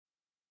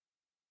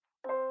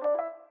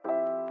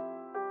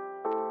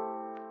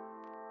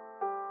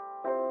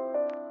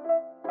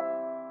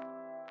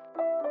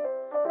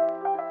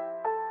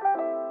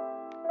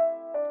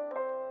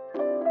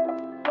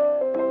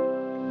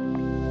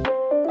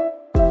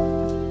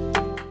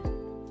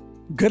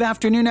Good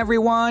afternoon,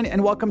 everyone,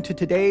 and welcome to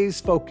today's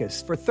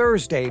Focus for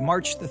Thursday,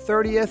 March the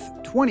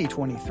 30th,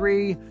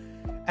 2023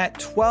 at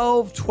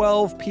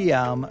 12:12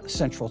 p.m.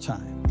 Central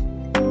Time.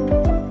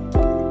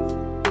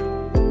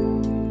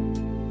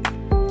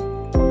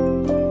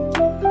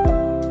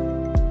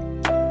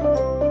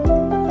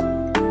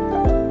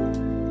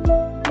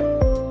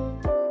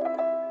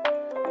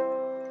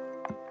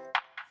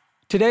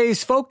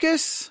 Today's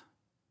Focus,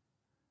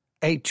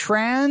 a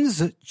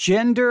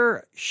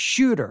transgender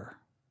shooter.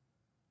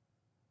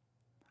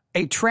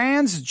 A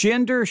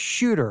transgender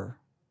shooter.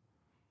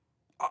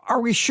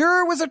 Are we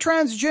sure it was a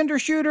transgender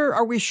shooter?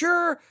 Are we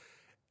sure?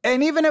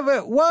 And even if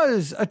it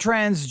was a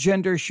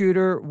transgender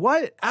shooter,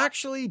 what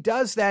actually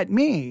does that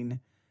mean?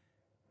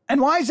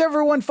 And why is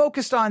everyone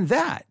focused on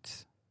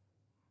that?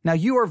 Now,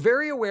 you are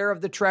very aware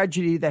of the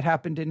tragedy that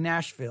happened in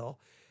Nashville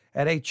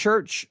at a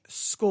church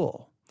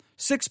school.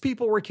 6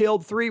 people were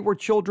killed. 3 were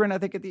children, I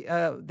think,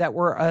 that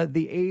were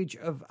the age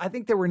of, I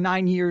think they were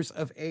 9 years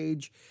of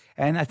age.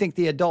 And I think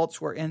the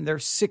adults were in their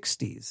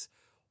 60s.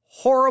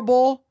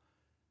 Horrible,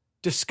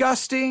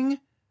 disgusting,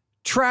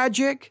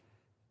 tragic,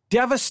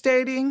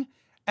 devastating,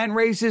 and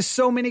raises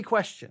so many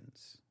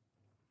questions.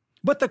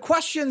 But the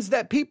questions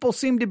that people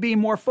seem to be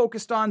more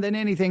focused on than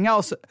anything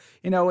else,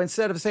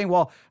 instead of saying,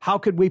 well, how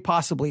could we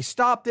possibly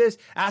stop this?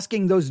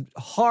 Asking those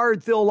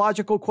hard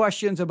theological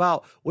questions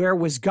about where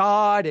was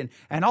God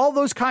and all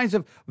those kinds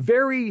of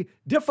very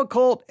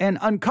difficult and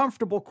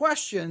uncomfortable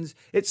questions.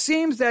 It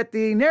seems that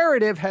the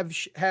narrative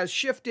has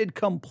shifted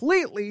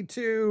completely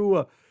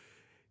to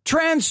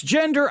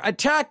transgender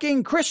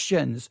attacking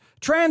Christians.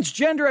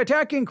 Transgender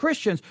attacking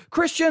Christians.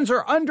 Christians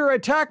are under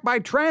attack by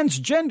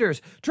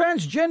transgenders.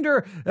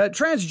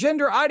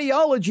 Transgender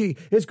ideology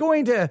is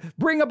going to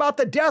bring about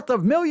the death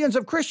of millions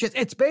of Christians.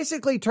 It's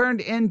basically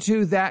turned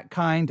into that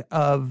kind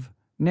of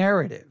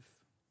narrative.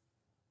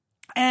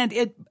 And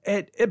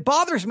it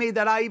bothers me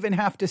that I even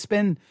have to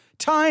spend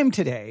time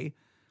today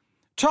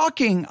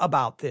talking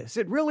about this.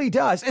 It really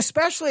does,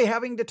 especially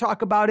having to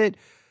talk about it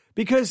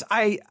because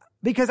I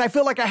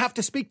feel like I have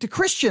to speak to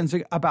Christians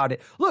about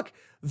it. Look,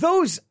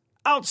 those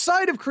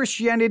outside of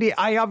Christianity,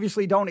 I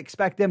obviously don't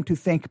expect them to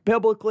think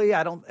biblically.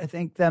 I don't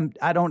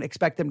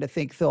expect them to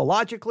think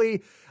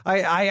theologically.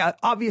 I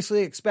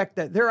obviously expect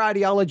that their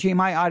ideology and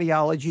my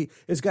ideology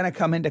is going to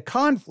come into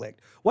conflict.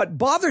 What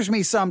bothers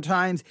me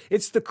sometimes,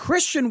 it's the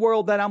Christian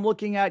world that I'm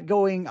looking at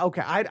going,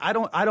 okay, I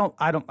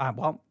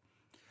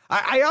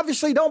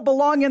obviously don't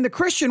belong in the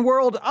Christian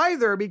world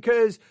either,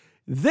 because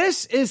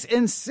this is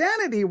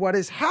insanity, what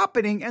is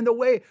happening, and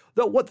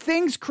what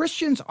things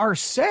Christians are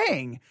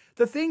saying,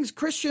 the things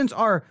Christians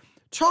are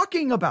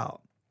talking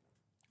about.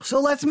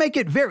 So let's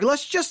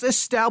just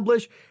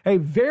establish a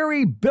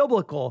very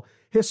biblical,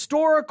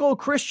 historical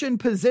Christian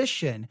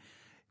position.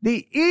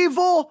 The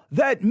evil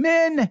that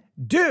men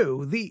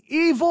do, the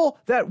evil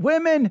that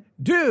women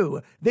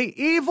do,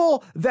 the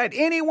evil that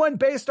anyone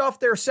based off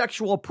their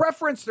sexual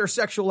preference, their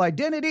sexual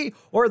identity,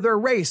 or their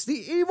race,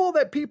 the evil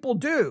that people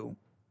do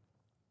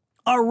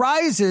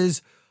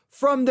arises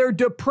from their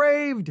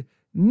depraved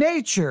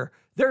nature,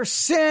 their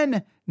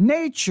sin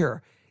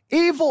nature.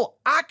 Evil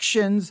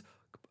actions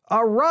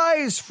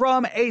arise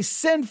from a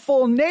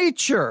sinful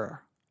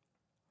nature.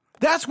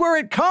 That's where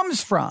it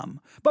comes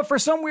from. But for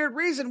some weird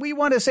reason, we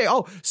want to say,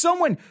 oh,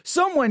 someone,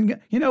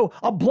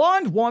 a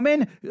blonde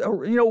woman,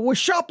 was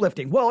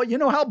shoplifting. Well, you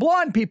know how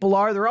blonde people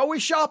are. They're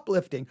always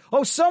shoplifting.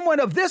 Oh,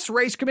 someone of this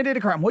race committed a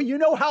crime. Well, you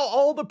know how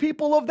all the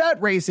people of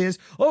that race is.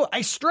 Oh,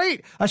 a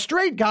straight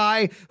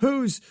guy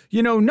who's,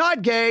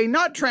 not gay,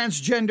 not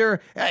transgender.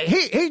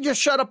 He just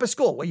shut up a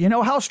school. Well, you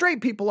know how straight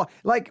people are.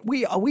 Like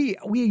we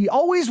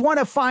always want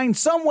to find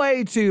some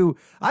way to,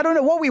 I don't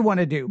know what we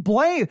want to do.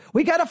 Blame.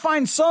 We got to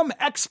find some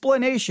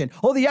explanation.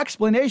 Oh, the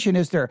explanation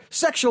is their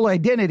sexual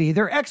identity.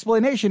 Their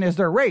explanation is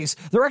their race.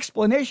 Their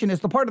explanation is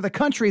the part of the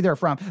country they're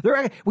from.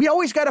 We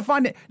always got to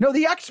find it. No,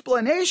 the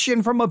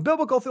explanation from a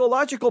biblical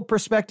theological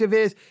perspective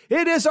is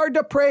it is our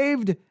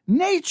depraved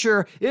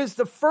nature is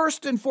the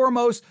first and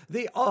foremost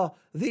it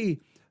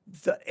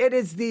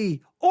is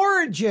the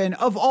origin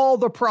of all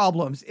the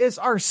problems is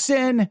our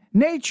sin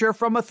nature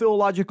from a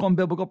theological and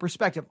biblical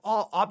perspective.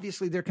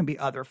 Obviously, there can be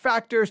other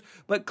factors,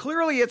 but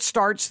clearly it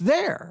starts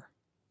there.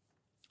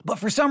 But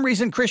for some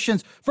reason,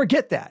 Christians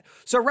forget that.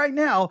 So right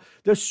now,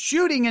 the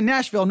shooting in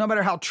Nashville, no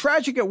matter how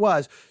tragic it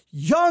was,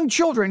 young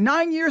children,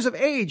 9 years of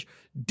age,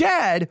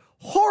 dead,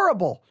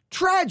 horrible,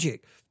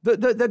 tragic.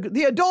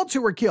 The adults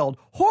who were killed,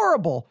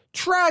 horrible,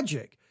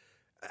 tragic.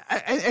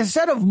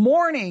 Instead of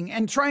mourning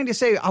and trying to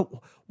say,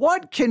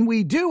 what can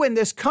we do in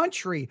this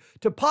country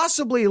to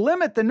possibly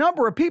limit the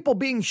number of people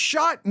being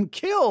shot and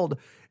killed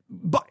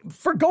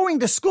for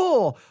going to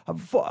school,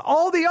 for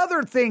all the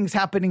other things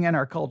happening in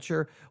our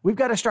culture? We've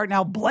got to start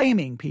now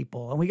blaming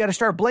people, and we got to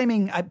start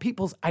blaming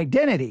people's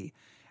identity.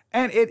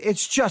 And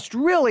it's just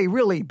really,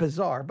 really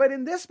bizarre. But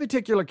in this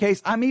particular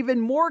case, I'm even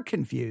more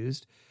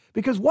confused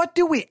because what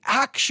do we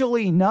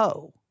actually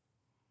know?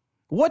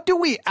 What do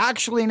we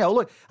actually know?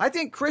 Look, I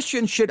think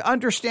Christians should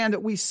understand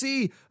that we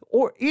see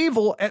or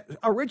evil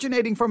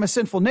originating from a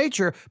sinful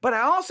nature. But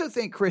I also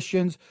think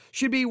Christians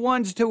should be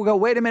ones to go,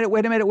 wait a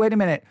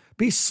minute.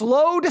 Be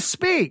slow to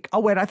speak. Oh,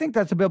 wait, I think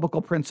that's a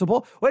biblical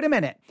principle. Wait a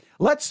minute.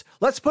 Let's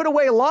put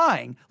away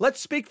lying. Let's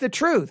speak the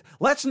truth.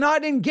 Let's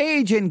not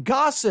engage in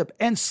gossip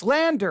and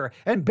slander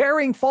and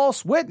bearing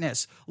false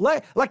witness.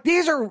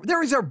 These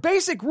are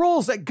basic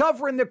rules that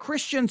govern the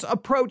Christian's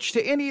approach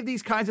to any of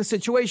these kinds of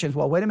situations.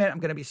 Well, wait a minute. I'm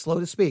going to be slow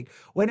to speak.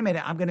 Wait a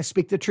minute. I'm going to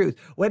speak the truth.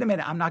 Wait a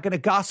minute. I'm not going to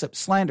gossip,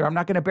 slander. I'm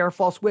not going to bear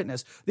false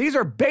witness. These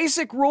are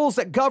basic rules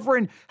that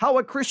govern how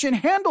a Christian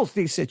handles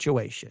these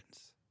situations.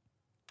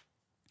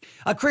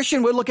 A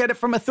Christian would look at it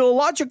from a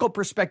theological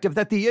perspective,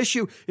 that the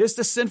issue is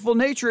the sinful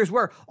nature is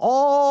where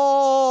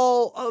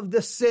all of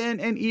the sin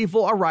and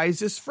evil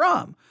arises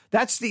from.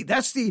 That's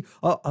the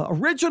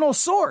original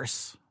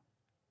source.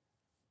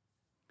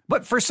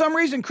 But for some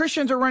reason,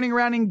 Christians are running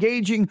around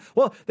engaging.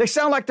 Well, they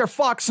sound like they're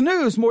Fox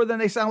News more than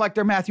they sound like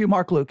they're Matthew,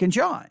 Mark, Luke, and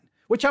John,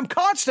 which I'm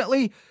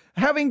constantly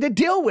having to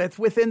deal with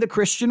within the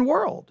Christian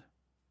world.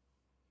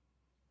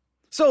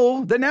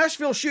 So the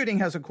Nashville shooting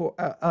has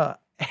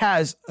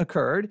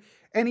occurred.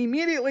 And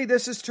immediately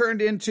this is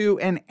turned into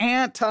an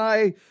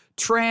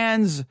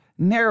anti-trans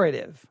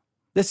narrative.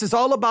 This is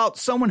all about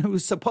someone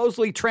who's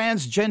supposedly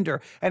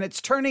transgender, and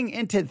it's turning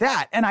into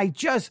that. And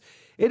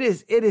it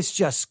is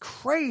just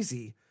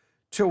crazy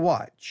to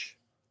watch.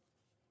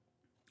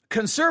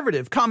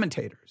 Conservative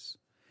commentators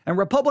and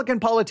Republican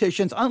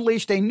politicians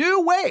unleashed a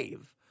new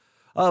wave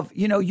of,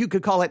 you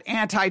could call it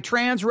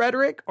anti-trans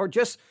rhetoric, or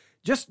just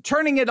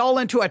turning it all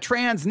into a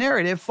trans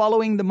narrative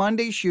following the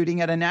Monday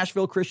shooting at a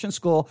Nashville Christian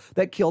school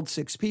that killed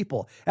 6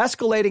 people,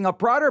 escalating a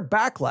broader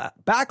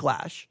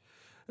backlash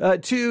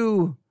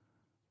to...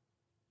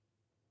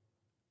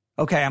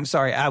 Okay, I'm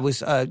sorry. I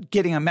was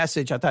getting a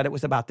message. I thought it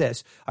was about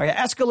this. All right,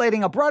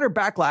 escalating a broader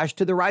backlash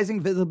to the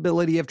rising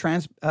visibility of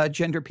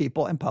transgender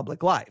people in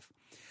public life.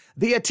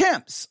 The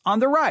attempts on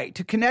the right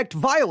to connect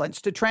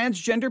violence to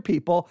transgender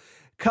people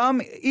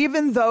come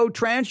even though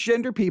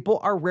transgender people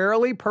are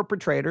rarely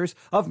perpetrators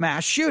of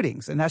mass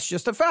shootings. And that's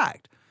just a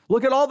fact.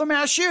 Look at all the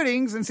mass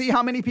shootings and see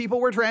how many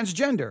people were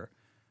transgender.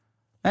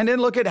 And then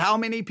look at how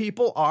many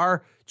people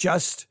are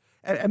just,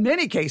 in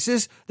many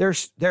cases, they're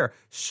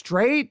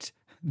straight,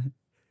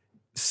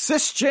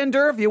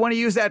 cisgender, if you want to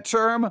use that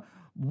term,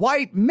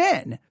 white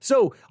men.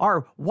 So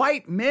are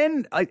white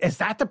men, is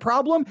that the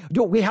problem?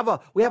 Do we have an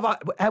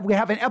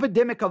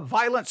epidemic of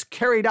violence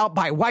carried out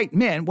by white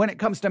men when it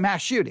comes to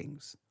mass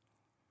shootings?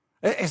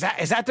 Is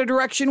that the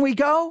direction we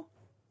go?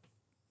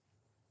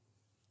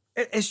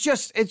 It's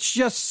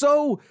just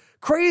so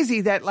crazy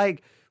that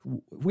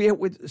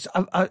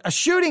a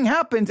shooting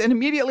happens and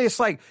immediately it's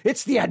like,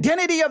 it's the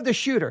identity of the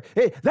shooter.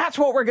 That's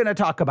what we're going to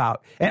talk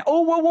about. And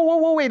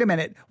whoa, wait a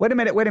minute.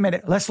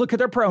 Let's look at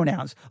their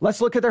pronouns.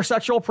 Let's look at their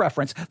sexual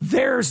preference.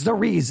 There's the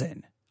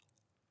reason.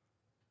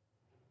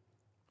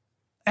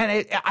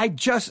 And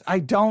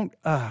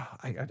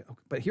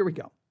but here we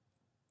go.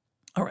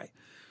 All right.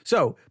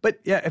 So, but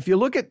yeah, if you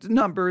look at the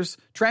numbers,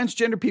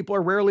 transgender people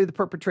are rarely the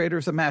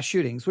perpetrators of mass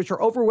shootings, which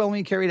are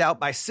overwhelmingly carried out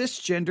by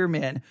cisgender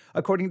men,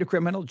 according to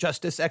criminal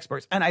justice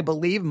experts. And I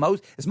believe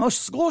most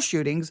school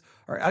shootings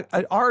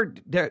are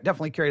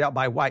definitely carried out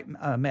by white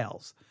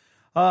males.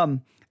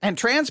 And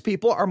trans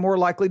people are more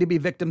likely to be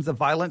victims of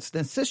violence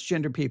than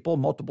cisgender people,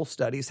 multiple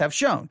studies have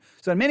shown.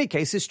 So in many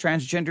cases,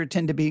 transgender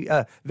tend to be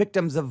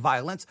victims of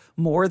violence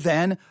more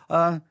than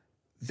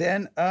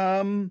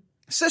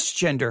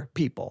cisgender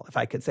people, if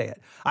I could say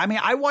it. I mean,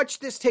 I watched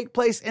this take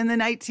place in the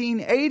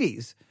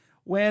 1980s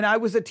when I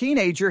was a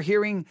teenager,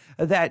 hearing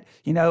that,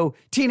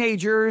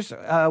 teenagers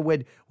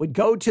would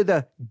go to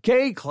the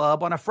gay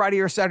club on a Friday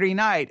or Saturday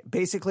night,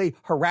 basically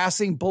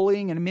harassing,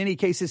 bullying, and in many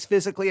cases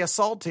physically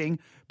assaulting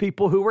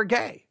people who were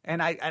gay.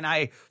 And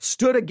I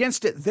stood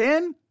against it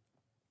then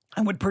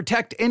and would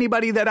protect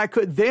anybody that I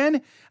could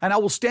then, and I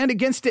will stand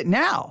against it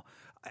now.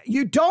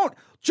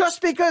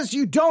 Just because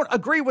you don't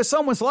agree with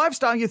someone's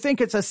lifestyle, you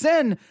think it's a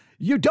sin,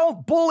 you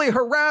don't bully,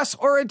 harass,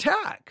 or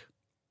attack.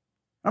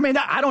 I mean,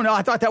 I don't know.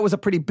 I thought that was a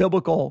pretty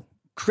biblical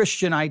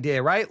Christian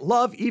idea, right?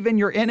 Love even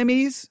your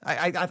enemies.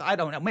 I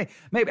don't know.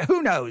 Maybe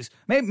who knows?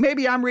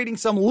 Maybe I'm reading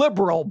some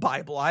liberal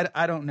Bible.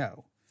 I don't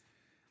know.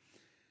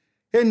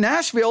 In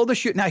Nashville,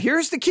 now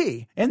here's the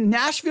key. In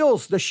Nashville,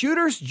 the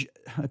shooter's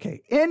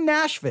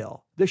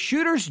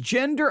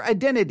gender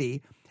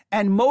identity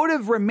and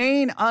motive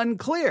remain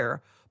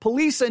unclear.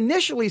 Police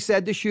initially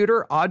said the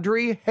shooter,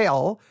 Audrey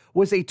Hale,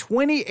 was a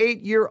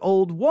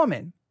 28-year-old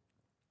woman,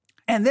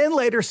 and then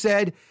later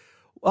said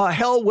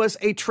Hale was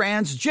a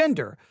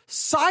transgender,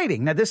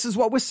 citing, now this is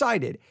what was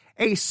cited,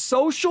 a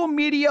social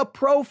media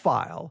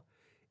profile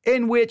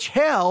in which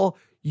Hale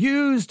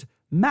used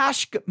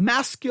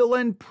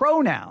masculine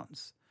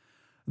pronouns.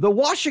 The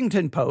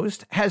Washington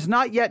Post has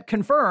not yet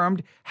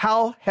confirmed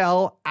how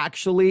Hale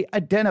actually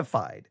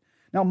identified.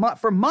 Now,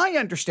 from my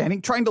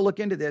understanding, trying to look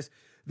into this,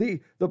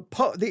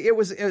 it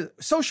was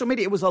social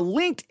media. It was a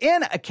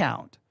LinkedIn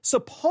account.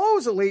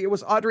 Supposedly, it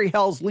was Audrey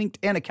Hell's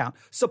LinkedIn account.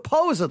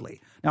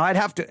 Supposedly. Now, I'd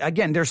have to,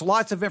 again, there's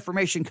lots of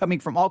information coming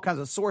from all kinds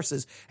of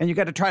sources, and you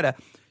got to try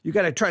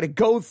to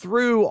go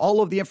through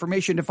all of the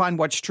information to find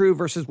what's true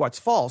versus what's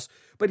false.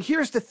 But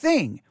here's the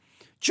thing.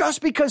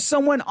 Just because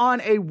someone on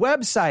a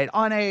website,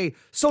 on a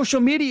social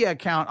media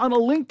account, on a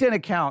LinkedIn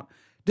account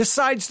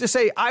decides to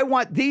say, I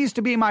want these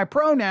to be my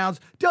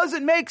pronouns,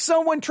 doesn't make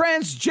someone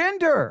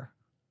transgender.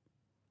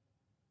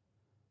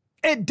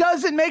 It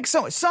doesn't make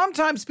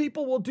sometimes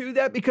people will do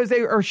that because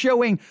they are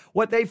showing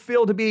what they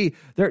feel to be,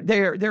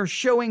 they're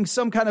showing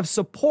some kind of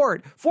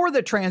support for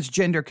the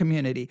transgender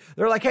community.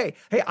 They're like, hey,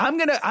 I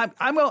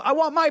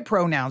want my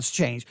pronouns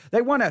changed.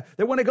 They want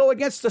to go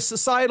against the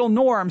societal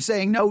norm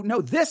saying,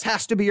 no, this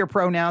has to be your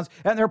pronouns.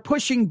 And they're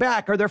pushing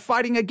back or they're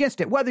fighting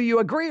against it. Whether you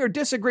agree or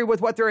disagree with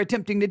what they're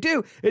attempting to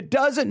do, it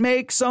doesn't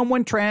make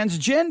someone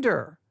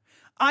transgender.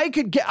 I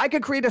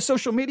could create a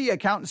social media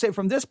account and say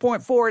from this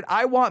point forward,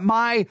 I want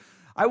my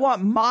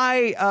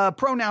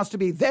pronouns to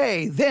be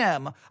they,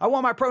 them. I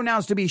want my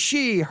pronouns to be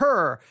she,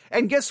 her.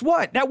 And guess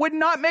what? That would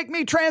not make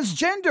me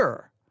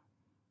transgender.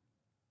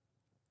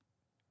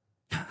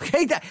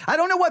 Okay, I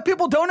don't know what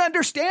people don't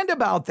understand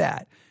about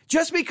that.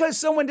 Just because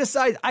someone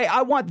decides,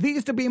 I want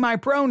these to be my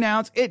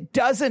pronouns, it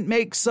doesn't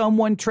make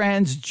someone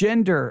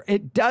transgender.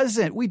 It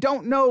doesn't. We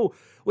don't know.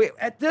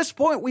 At this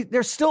point,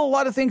 there's still a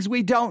lot of things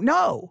we don't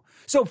know.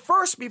 So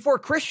first, before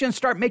Christians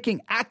start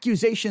making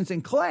accusations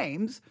and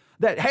claims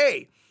that,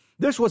 hey,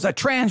 this was a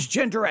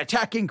transgender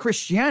attacking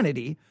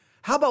Christianity,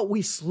 how about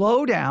we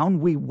slow down,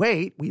 we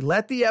wait, we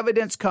let the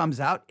evidence comes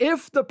out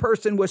if the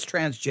person was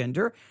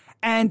transgender,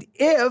 and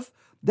if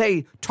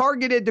they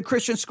targeted the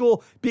Christian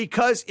school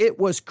because it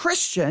was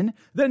Christian,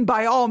 then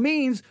by all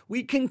means,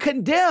 we can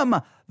condemn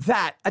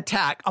that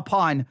attack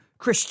upon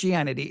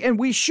Christianity. And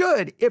we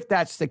should, if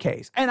that's the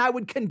case. And I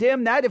would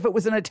condemn that if it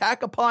was an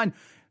attack upon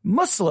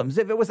Muslims,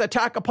 if it was an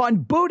attack upon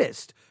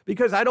Buddhists,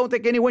 because I don't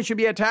think anyone should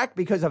be attacked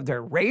because of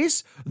their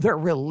race, their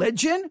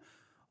religion,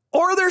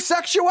 or their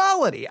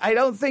sexuality. I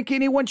don't think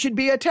anyone should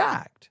be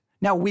attacked.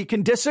 Now, we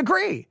can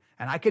disagree,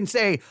 and I can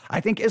say, I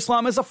think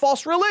Islam is a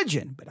false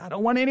religion, but I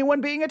don't want anyone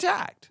being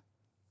attacked.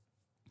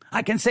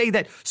 I can say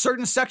that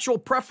certain sexual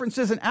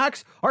preferences and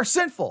acts are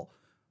sinful,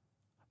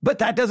 but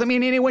that doesn't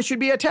mean anyone should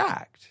be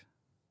attacked.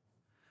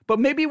 But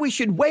maybe we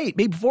should wait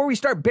before we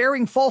start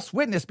bearing false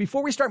witness,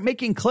 before we start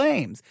making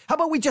claims. How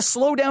about we just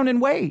slow down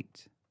and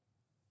wait?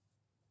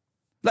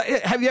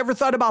 Have you ever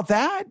thought about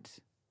that?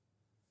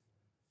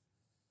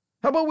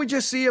 How about we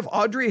just see if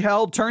Audrey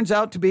Hell turns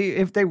out to be,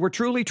 if they were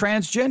truly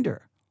transgender?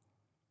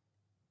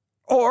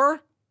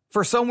 Or,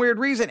 for some weird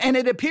reason, and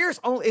it appears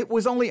it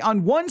was only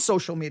on one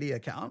social media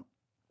account,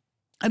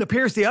 it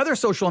appears the other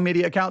social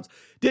media accounts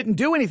didn't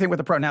do anything with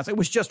the pronouns. It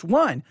was just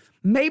one.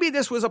 Maybe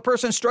this was a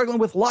person struggling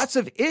with lots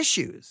of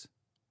issues,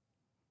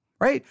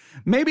 right?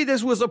 Maybe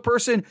this was a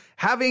person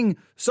having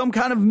some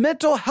kind of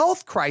mental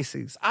health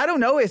crisis. I don't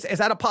know. Is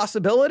that a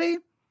possibility?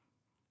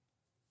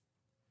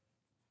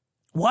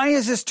 Why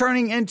is this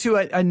turning into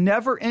a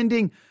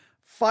never-ending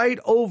fight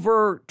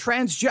over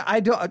transgender?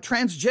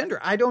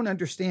 I don't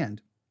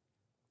understand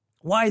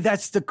why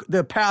that's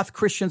the path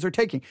Christians are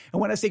taking.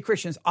 And when I say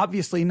Christians,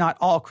 obviously not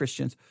all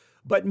Christians,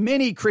 but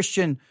many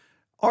Christian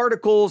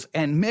articles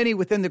and many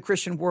within the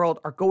Christian world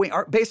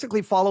are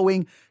basically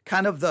following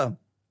kind of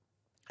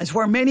it's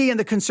where many in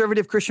the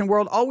conservative Christian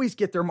world always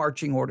get their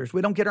marching orders.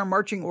 We don't get our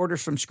marching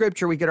orders from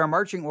Scripture. We get our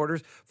marching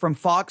orders from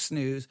Fox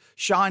News,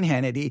 Sean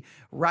Hannity,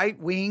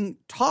 right-wing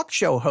talk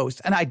show hosts.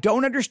 And I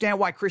don't understand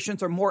why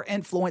Christians are more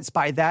influenced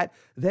by that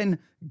than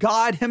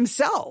God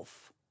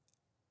himself.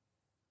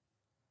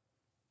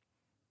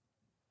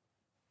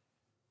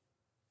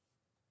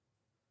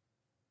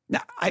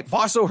 Now, I've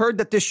also heard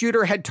that the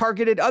shooter had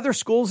targeted other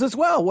schools as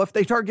well. Well, if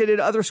they targeted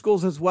other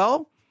schools as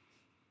well,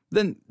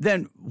 then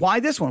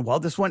why this one? Well,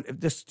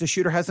 the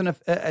shooter has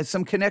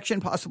some connection,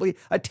 possibly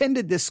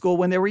attended this school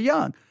when they were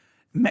young.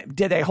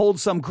 Did they hold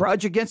some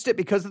grudge against it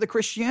because of the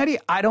Christianity?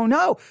 I don't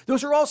know.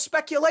 Those are all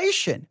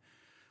speculation.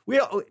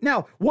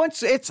 Now,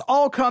 once it's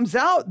all comes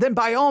out, then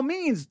by all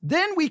means,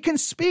 then we can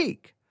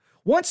speak.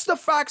 Once the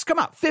facts come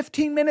out,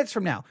 15 minutes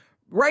from now,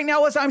 right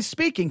now, as I'm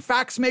speaking,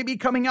 facts may be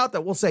coming out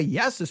that will say,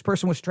 yes, this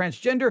person was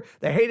transgender.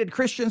 They hated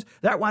Christians.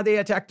 That's why they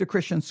attacked the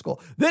Christian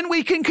school. Then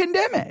we can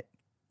condemn it.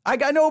 I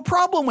got no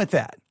problem with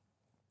that.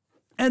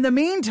 In the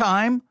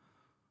meantime,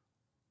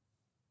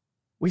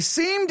 we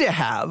seem to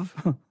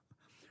have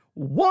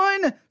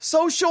one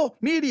social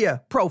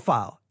media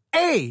profile,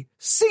 a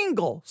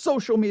single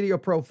social media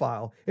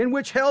profile in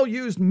which Hell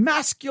used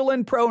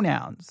masculine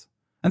pronouns.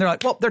 And they're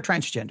like, well, they're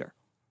transgender.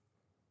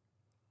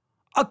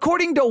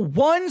 According to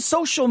one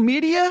social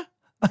media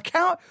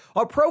account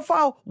or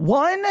profile,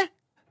 one?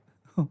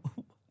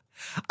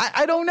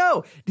 I don't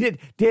know. Did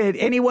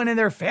anyone in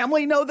their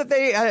family know that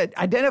they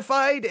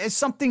identified as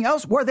something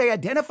else? Were they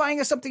identifying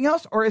as something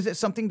else? Or is it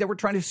something that we're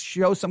trying to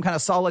show some kind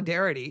of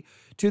solidarity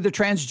to the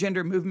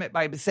transgender movement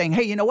by saying,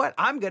 hey, you know what?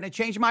 I'm going to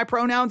change my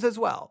pronouns as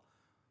well.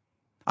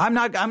 I'm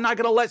not going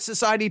to let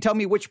society tell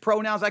me which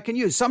pronouns I can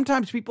use.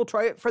 Sometimes people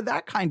try it for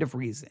that kind of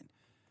reason.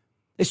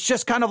 It's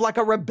just kind of like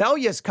a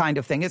rebellious kind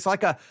of thing. It's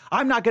like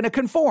I'm not going to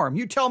conform.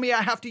 You tell me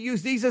I have to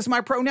use these as my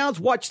pronouns?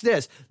 Watch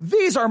this.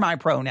 These are my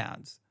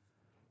pronouns.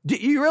 Do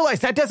you realize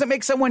that doesn't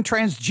make someone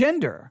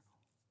transgender?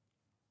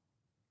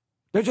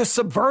 They're just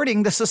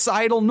subverting the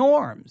societal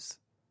norms.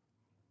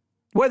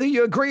 Whether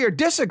you agree or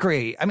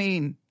disagree, I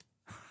mean,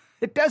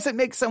 it doesn't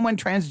make someone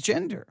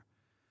transgender.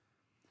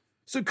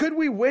 So could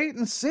we wait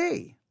and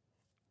see?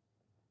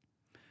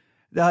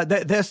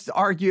 This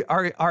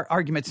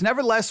arguments.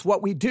 Nevertheless,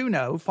 what we do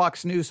know,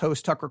 Fox News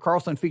host Tucker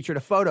Carlson featured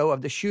a photo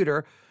of the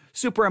shooter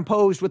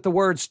superimposed with the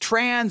words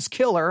trans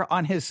killer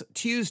on his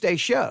Tuesday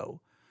show.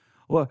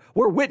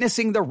 We're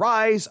witnessing the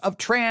rise of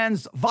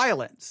trans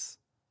violence,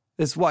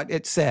 is what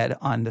it said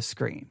on the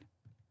screen.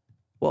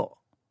 Well,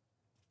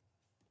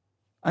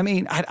 I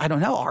mean, I don't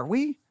know. Are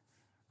we?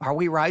 Are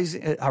we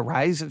rising a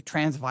rise of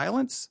trans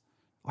violence?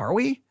 Are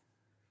we?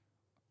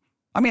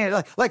 I mean,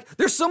 like,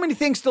 there's so many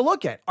things to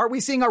look at. Are we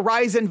seeing a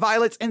rise in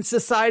violence in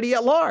society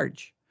at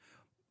large?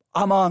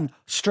 Among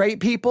straight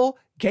people,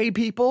 gay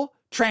people,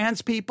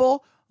 trans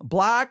people,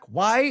 black,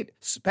 white,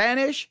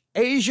 Spanish,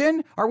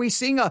 Asian? Are we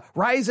seeing a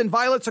rise in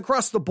violence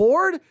across the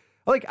board?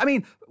 Like, I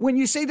mean, when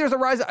you say there's a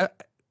rise,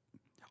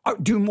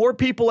 do more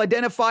people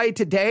identify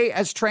today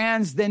as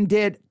trans than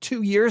did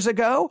 2 years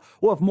ago?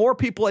 Well, if more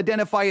people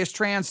identify as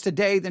trans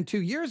today than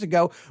 2 years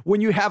ago, when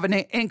you have an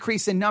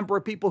increase in number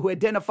of people who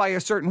identify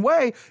a certain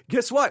way,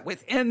 guess what?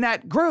 Within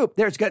that group,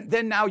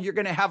 then now you're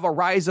going to have a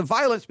rise of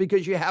violence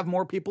because you have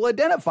more people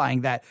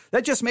identifying that.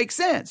 That just makes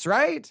sense,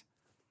 right?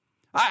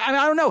 I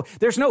don't know.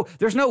 There's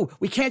no,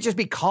 we can't just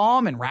be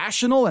calm and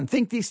rational and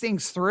think these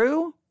things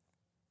through.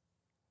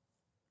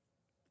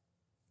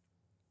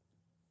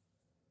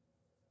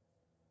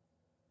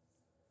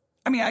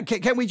 I mean,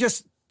 can we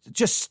just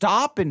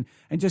stop and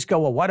just go,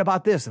 well, what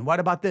about this? And what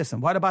about this?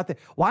 And what about that?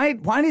 Why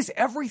does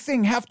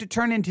everything have to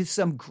turn into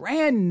some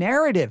grand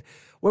narrative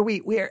where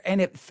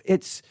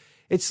it's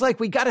like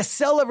we got to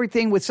sell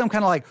everything with some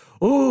kind of like,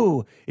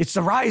 ooh, it's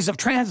the rise of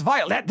trans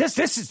violence.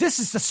 This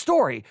is the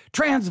story.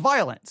 Trans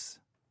violence.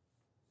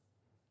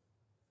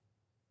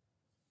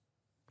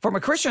 From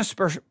a Christian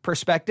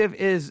perspective,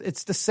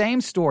 it's the same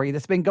story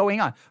that's been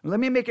going on. Let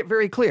me make it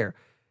very clear.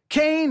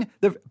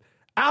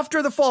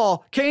 After the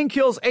fall, Cain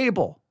kills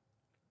Abel.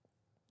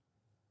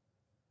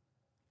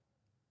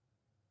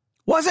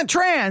 Wasn't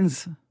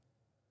trans.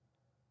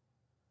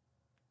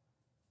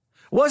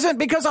 Wasn't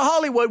because of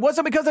Hollywood.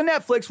 Wasn't because of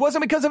Netflix.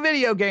 Wasn't because of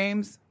video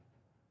games.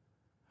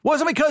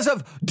 Wasn't because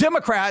of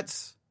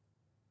Democrats.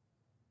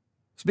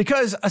 It's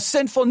because a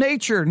sinful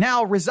nature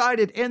now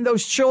resided in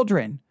those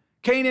children,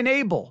 Cain and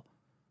Abel.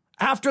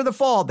 After the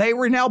fall, they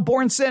were now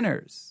born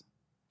sinners.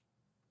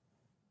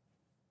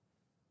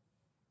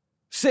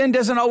 Sin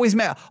doesn't always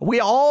matter. We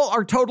all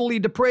are totally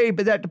depraved,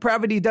 but that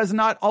depravity does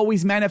not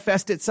always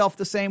manifest itself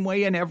the same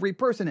way in every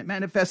person. It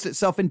manifests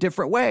itself in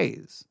different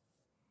ways.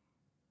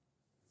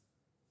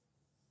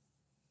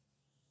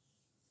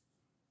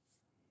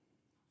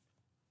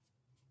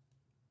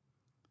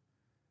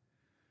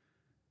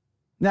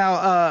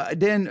 Now,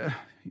 then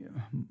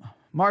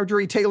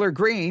Marjorie Taylor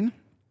Greene,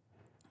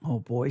 oh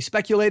boy,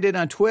 speculated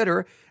on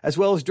Twitter as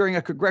well as during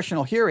a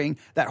congressional hearing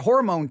that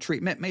hormone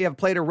treatment may have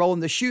played a role in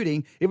the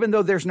shooting, even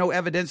though there's no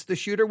evidence the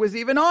shooter was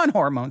even on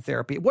hormone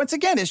therapy. Once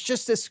again, it's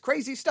just this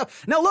crazy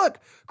stuff. Now look,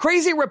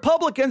 crazy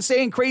Republicans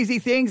saying crazy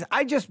things.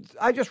 I just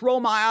roll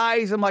my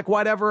eyes. I'm like,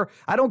 whatever.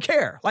 I don't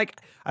care. Like,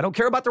 I don't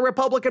care about the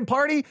Republican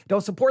Party. Don't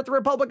support the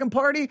Republican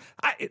Party.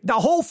 The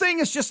whole thing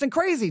is just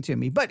crazy to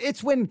me. But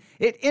it's when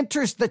it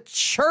enters the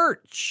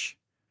church.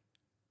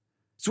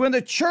 So when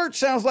the church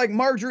sounds like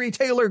Marjorie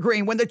Taylor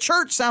Greene, when the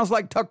church sounds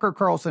like Tucker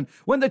Carlson,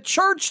 when the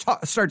church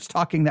starts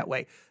talking that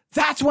way,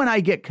 that's when I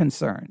get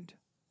concerned.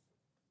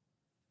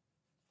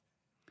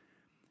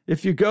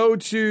 If you go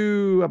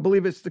to, I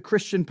believe it's the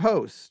Christian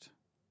Post.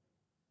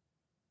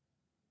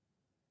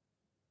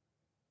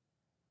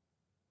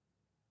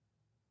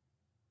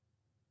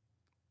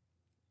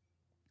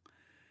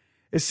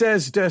 It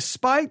says,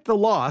 despite the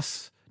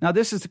loss, now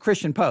this is the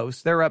Christian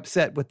Post, they're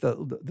upset with the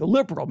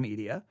liberal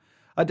media.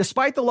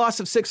 Despite the loss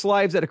of 6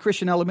 lives at a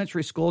Christian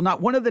elementary school,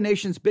 not one of the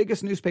nation's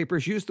biggest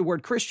newspapers used the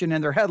word Christian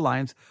in their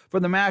headlines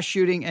for the mass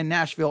shooting in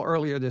Nashville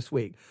earlier this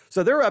week.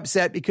 So they're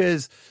upset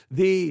because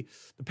the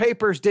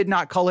papers did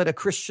not call it a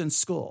Christian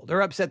school.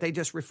 They're upset they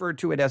just referred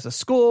to it as a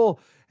school,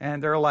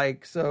 and they're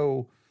like,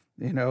 so,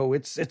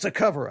 it's a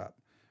cover-up.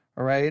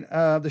 All right.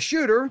 The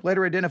shooter,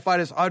 later identified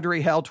as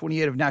Audrey Hell,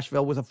 28 of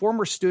Nashville, was a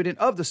former student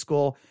of the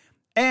school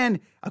and,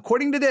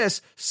 according to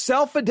this,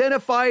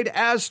 self-identified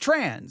as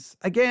trans.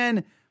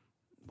 Again,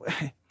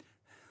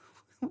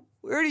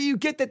 where do you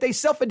get that they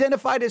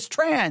self-identified as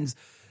trans?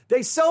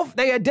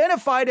 They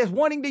identified as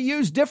wanting to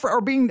use different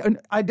or being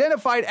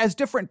identified as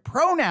different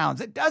pronouns.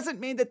 It doesn't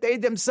mean that they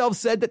themselves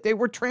said that they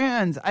were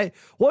trans. How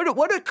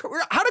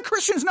do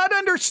Christians not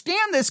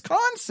understand this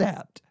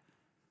concept?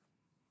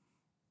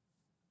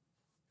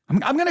 I'm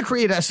going to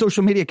create a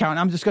social media account.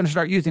 I'm just going to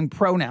start using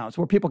pronouns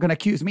where people can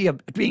accuse me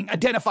of being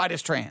identified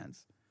as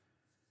trans.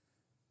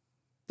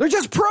 They're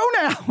just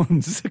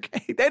pronouns.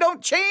 Okay, They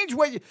don't change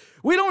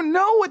we don't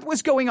know what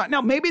was going on.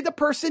 Now, maybe the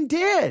person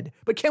did,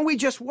 but can we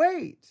just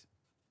wait?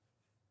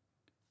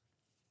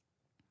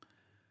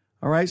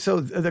 All right. So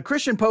the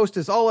Christian Post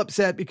is all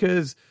upset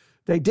because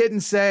they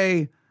didn't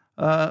say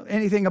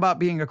anything about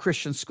being a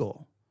Christian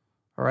school.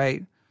 All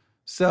right.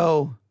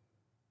 So,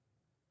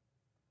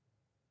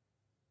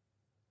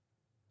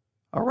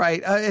 all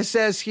right. It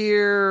says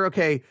here,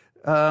 okay.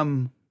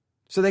 So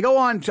they go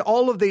on to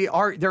all of the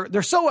art.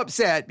 They're so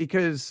upset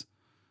because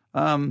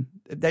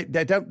they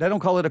don't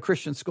call it a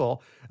Christian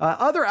school.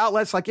 Other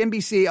outlets like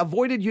NBC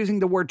avoided using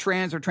the word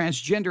trans or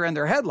transgender in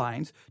their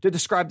headlines to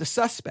describe the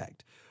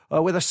suspect.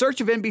 With a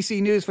search of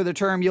NBC News for the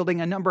term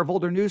yielding a number of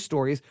older news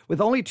stories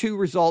with only 2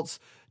 results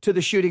to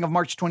the shooting of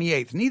March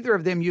 28th. Neither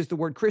of them used the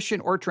word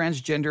Christian or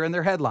transgender in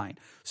their headline.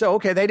 So,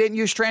 okay, they didn't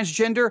use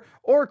transgender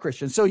or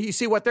Christian. So you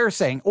see what they're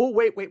saying. Oh,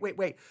 wait.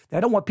 They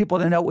don't want people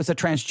to know it was a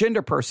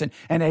transgender person,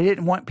 and they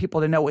didn't want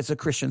people to know it's a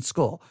Christian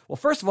school. Well,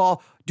 first of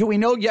all, do we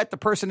know yet the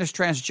person is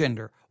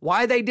transgender?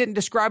 Why they didn't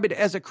describe it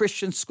as a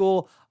Christian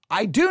school,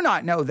 I do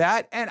not know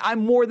that, and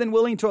I'm more than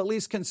willing to at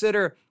least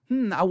consider,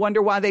 I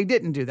wonder why they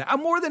didn't do that.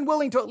 I'm more than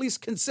willing to at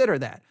least consider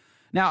that.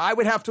 Now, I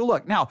would have to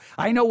look. Now,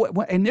 I know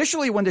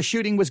initially when the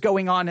shooting was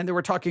going on and they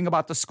were talking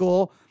about the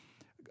school,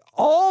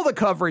 all the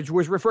coverage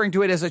was referring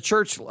to it as a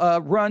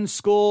church-run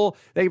school.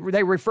 They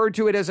referred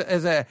to it as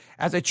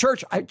a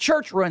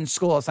church-run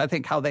school, is I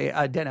think how they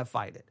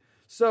identified it.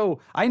 So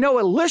I know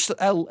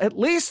at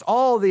least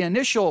all the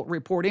initial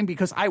reporting,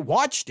 because I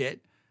watched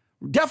it,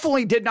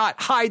 definitely did not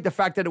hide the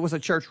fact that it was a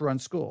church-run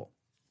school.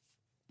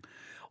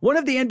 One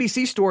of the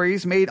NBC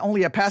stories made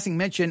only a passing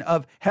mention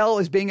of hell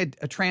as being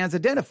a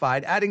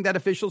trans-identified, adding that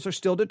officials are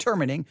still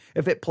determining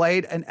if it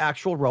played an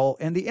actual role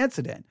in the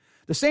incident.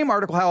 The same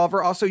article,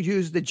 however, also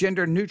used the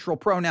gender-neutral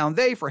pronoun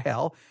they for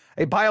hell,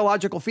 a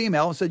biological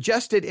female, and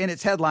suggested in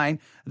its headline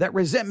that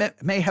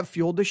resentment may have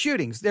fueled the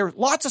shootings. There's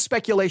lots of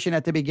speculation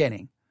at the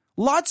beginning.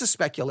 Lots of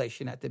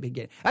speculation at the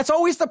beginning. That's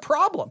always the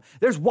problem.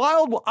 There's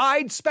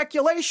wild-eyed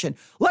speculation.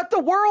 Let the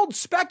world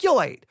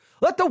speculate.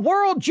 Let the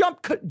world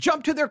jump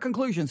to their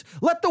conclusions.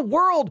 Let the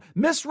world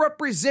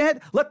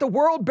misrepresent. Let the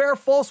world bear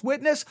false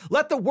witness.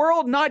 Let the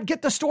world not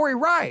get the story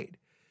right.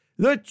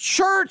 The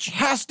church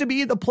has to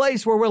be the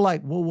place where we're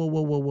like,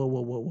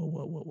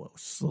 whoa,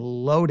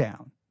 slow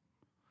down.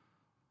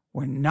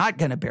 We're not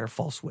going to bear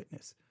false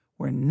witness.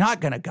 We're not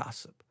going to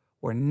gossip.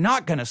 We're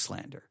not going to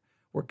slander.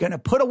 We're going to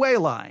put away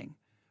lying.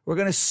 We're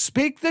going to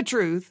speak the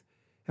truth,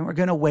 and we're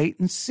going to wait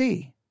and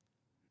see.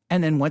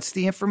 And then once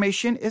the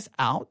information is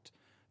out,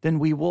 then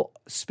we will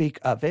speak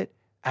of it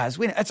as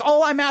we know. That's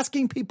all I'm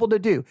asking people to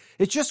do.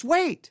 It's just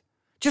wait.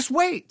 Just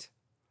wait.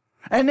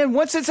 And then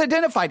once it's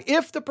identified,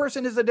 if the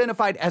person is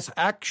identified as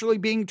actually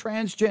being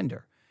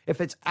transgender, if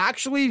it's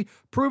actually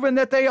proven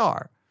that they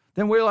are,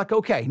 then we're like,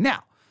 okay,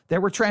 now, they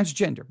were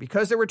transgender.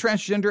 Because they were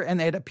transgender and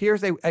it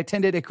appears they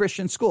attended a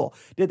Christian school,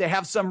 did they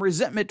have some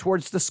resentment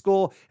towards the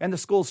school and the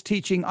school's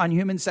teaching on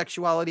human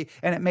sexuality,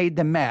 and it made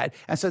them mad,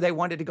 and so they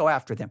wanted to go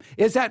after them?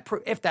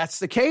 If that's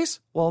the case,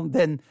 well,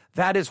 then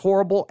that is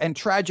horrible and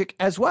tragic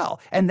as well.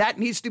 And that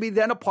needs to be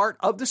then a part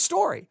of the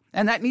story,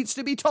 and that needs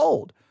to be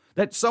told.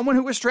 That someone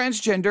who was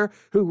transgender,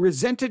 who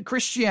resented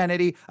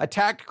Christianity,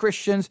 attacked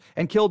Christians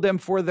and killed them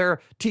for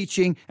their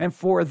teaching and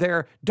for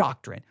their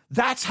doctrine.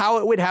 That's how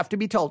it would have to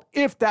be told,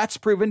 if that's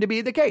proven to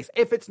be the case.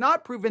 If it's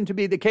not proven to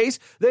be the case,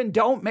 then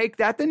don't make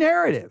that the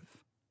narrative.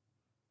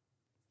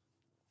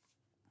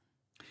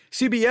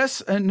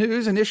 CBS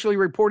News initially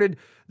reported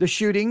the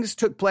shootings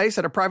took place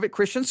at a private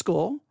Christian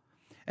school,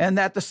 and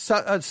that the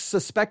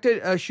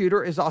suspected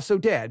shooter is also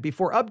dead,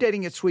 before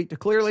updating its tweet to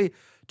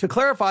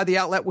clarify the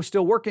outlet was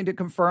still working to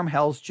confirm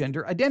Hell's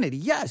gender identity.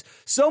 Yes,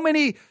 so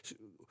many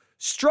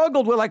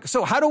struggled with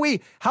so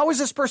how is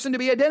this person to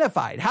be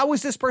identified? How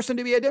is this person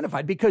to be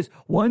identified? Because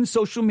one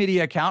social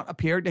media account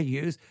appeared to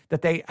use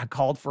that they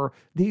called for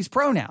these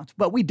pronouns,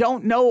 but we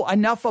don't know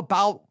enough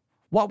about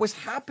what was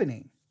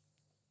happening.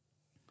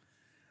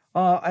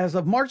 As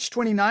of March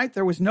 29th,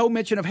 there was no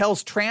mention of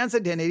Hell's trans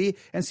identity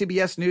in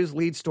CBS News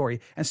lead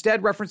story,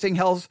 instead referencing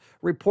Hell's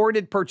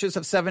reported purchase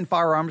of 7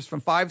 firearms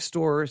from 5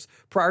 stores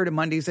prior to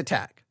Monday's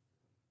attack.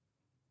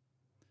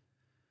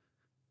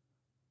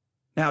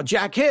 Now,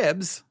 Jack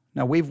Hibbs,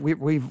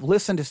 we've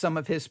listened to some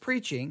of his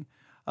preaching,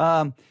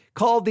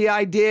 called the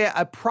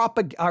idea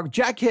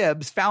Jack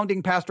Hibbs,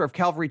 founding pastor of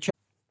Calvary Chapel,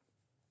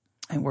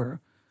 and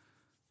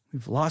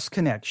we've lost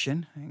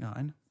connection. Hang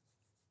on.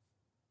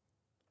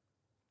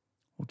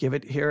 We'll give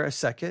it here a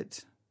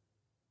second.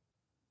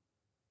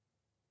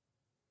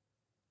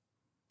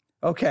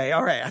 Okay,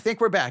 all right. I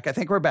think we're back.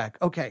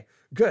 Okay,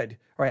 good.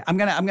 All right,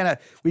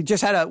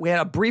 we had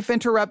a brief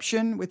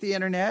interruption with the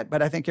internet,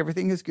 but I think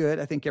everything is good.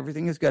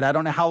 I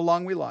don't know how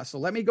long we lost. So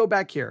let me go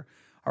back here.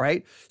 All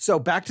right. So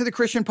back to the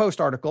Christian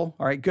Post article.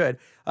 All right, good.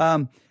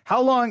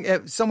 How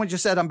long, someone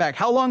just said I'm back.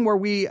 How long were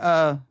we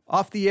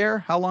off the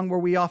air?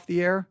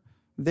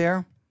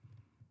 There?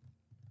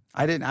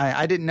 I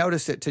didn't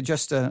notice it to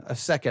just a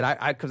second.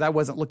 Because I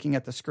wasn't looking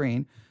at the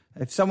screen.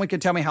 If someone can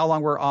tell me how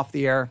long we're off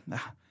the air,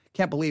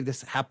 can't believe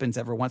this happens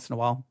every once in a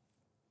while.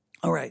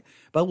 All right.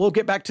 But we'll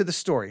get back to the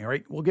story. All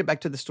right. We'll get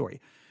back to the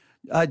story.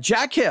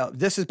 Jack Hibbs.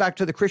 This is back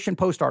to the Christian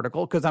Post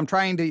article because I'm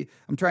trying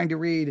to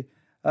read.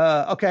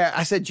 Okay.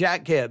 I said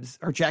Jack Hibbs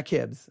or Jack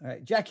Hibbs. All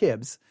right. Jack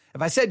Hibbs.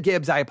 If I said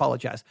Gibbs, I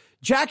apologize.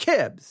 Jack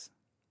Hibbs.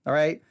 All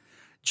right.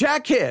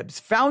 Jack Hibbs,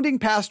 founding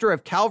pastor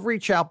of Calvary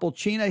Chapel,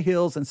 Chino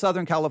Hills in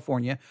Southern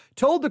California,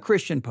 told the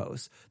Christian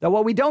Post that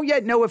while we don't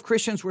yet know if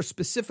Christians were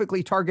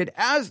specifically targeted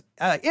as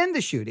in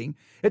the shooting,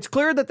 it's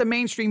clear that the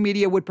mainstream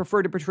media would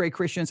prefer to portray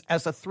Christians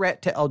as a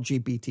threat to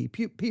LGBT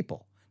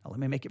people. Now, let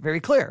me make it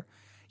very clear.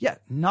 Yeah,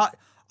 not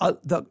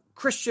the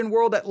Christian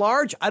world at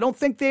large. I don't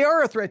think they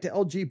are a threat to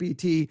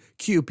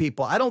LGBTQ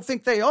people. I don't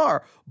think they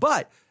are.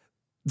 But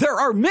there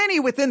are many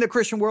within the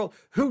Christian world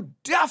who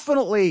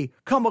definitely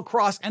come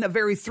across in a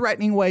very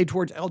threatening way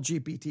towards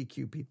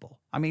LGBTQ people.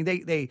 I mean,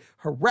 they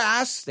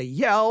harass, they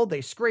yell, they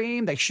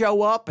scream, they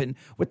show up and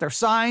with their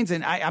signs.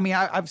 And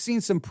I've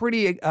seen some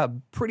pretty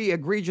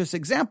egregious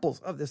examples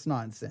of this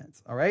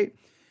nonsense. All right.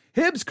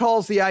 Hibbs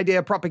calls the idea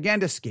a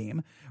propaganda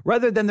scheme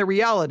rather than the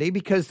reality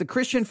because the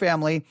Christian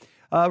family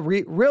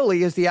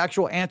really is the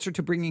actual answer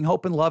to bringing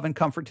hope and love and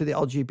comfort to the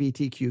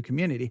LGBTQ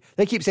community.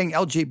 They keep saying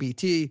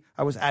LGBT.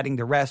 I was adding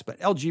the rest, but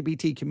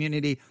LGBT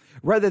community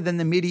rather than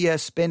the media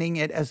spinning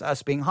it as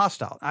us being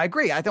hostile. I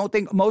agree. I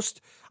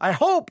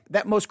hope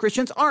that most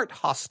Christians aren't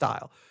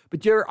hostile,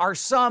 but there are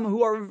some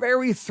who are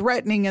very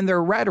threatening in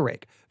their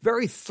rhetoric,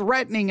 very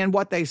threatening in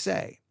what they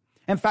say.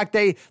 In fact,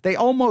 they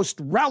almost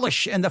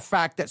relish in the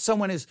fact that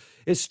someone is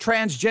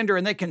transgender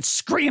and they can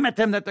scream at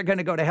them that they're going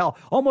to go to hell.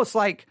 Almost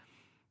like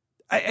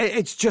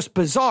it's just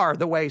bizarre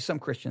the way some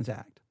Christians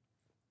act.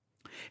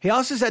 He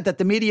also said that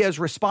the media is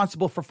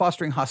responsible for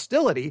fostering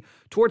hostility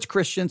towards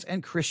Christians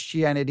and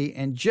Christianity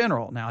in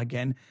general. Now,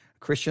 again,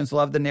 Christians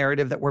love the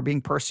narrative that we're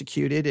being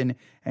persecuted.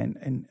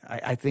 And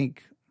I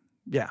think,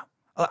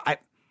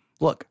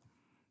 look,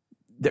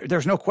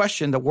 there's no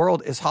question the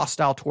world is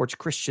hostile towards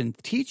Christian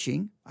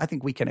teaching. I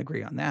think we can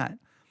agree on that.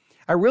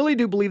 I really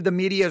do believe the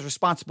media is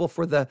responsible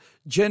for the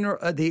genre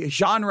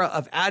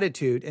of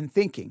attitude and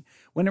thinking.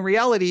 When in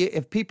reality,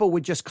 if people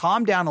would just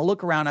calm down and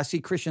look around, I see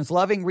Christians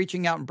loving,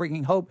 reaching out, and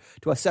bringing hope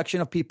to a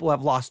section of people who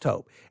have lost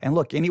hope. And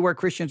look, anywhere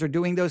Christians are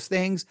doing those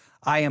things,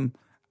 I am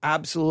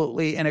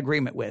absolutely in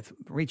agreement with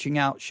reaching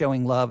out,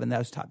 showing love, and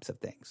those types of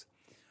things.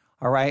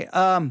 All right.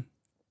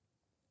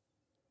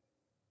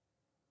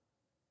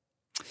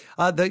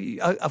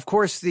 Of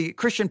course, the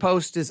Christian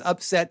Post is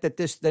upset that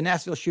the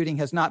Nashville shooting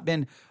has not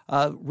been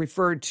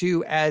referred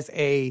to as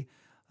a.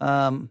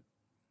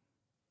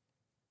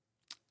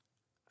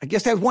 I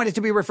guess they want it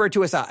to be referred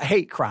to as a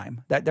hate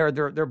crime. That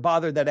they're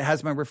bothered that it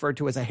hasn't been referred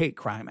to as a hate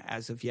crime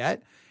as of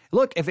yet.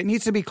 Look, if it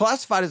needs to be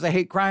classified as a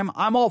hate crime,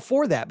 I'm all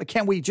for that. But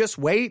can we just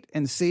wait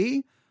and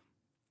see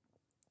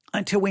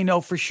until we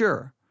know for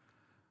sure?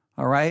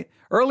 All right.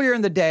 Earlier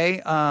in the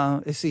day,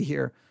 let's see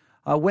here.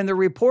 When the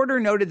reporter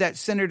noted that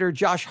Senator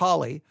Josh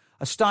Hawley,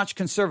 a staunch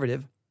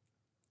conservative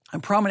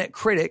and prominent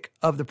critic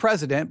of the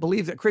president,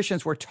 believed that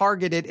Christians were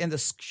targeted in the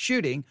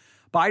shooting,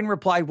 Biden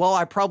replied, well,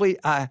 I probably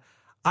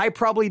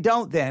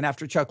don't then.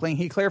 After chuckling,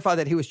 he clarified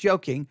that he was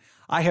joking.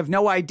 I have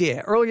no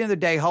idea. Earlier in the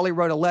day, Hawley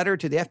wrote a letter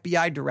to the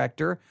FBI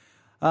director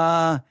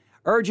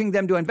urging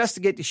them to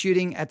investigate the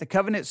shooting at the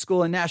Covenant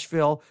School in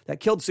Nashville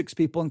that killed 6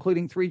 people,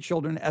 including 3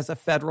 children, as a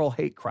federal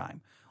hate crime.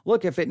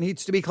 Look, if it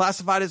needs to be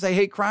classified as a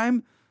hate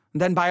crime,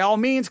 then by all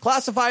means,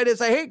 classify it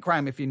as a hate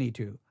crime if you need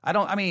to.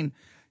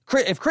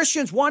 If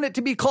Christians want it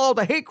to be called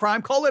a hate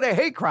crime, call it a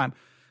hate crime.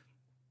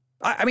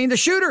 I mean, the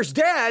shooter's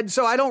dead,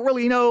 so I don't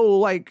really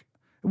know,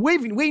 we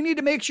need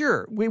to make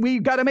sure. We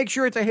got to make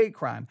sure it's a hate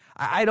crime.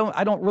 I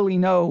don't really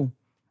know.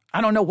 I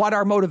don't know what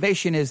our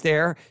motivation is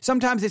there.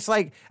 Sometimes it's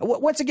like,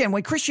 once again,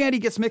 when Christianity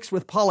gets mixed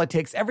with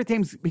politics,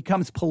 everything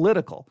becomes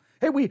political.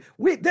 Hey,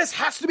 this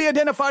has to be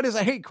identified as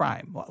a hate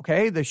crime.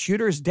 Okay, the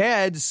shooter's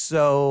dead,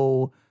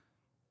 so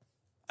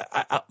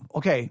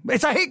okay,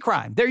 it's a hate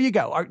crime. There you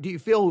go. Do you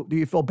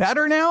feel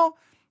better now?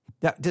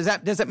 Does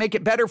that make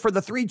it better for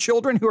the 3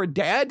 children who are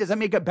dead? Does that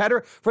make it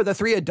better for the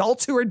 3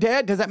 adults who are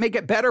dead? Does that make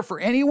it better for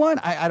anyone?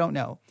 I don't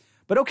know.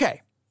 But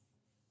okay,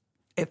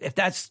 if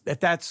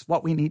that's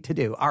what we need to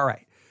do, all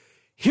right.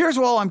 Here's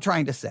what I'm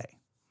trying to say.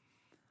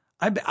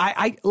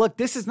 I look,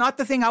 this is not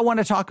the thing I want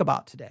to talk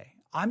about today.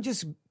 I'm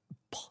just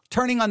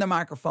turning on the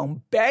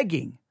microphone,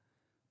 begging,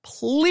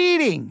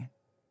 pleading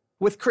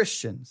with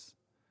Christians.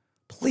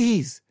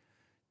 Please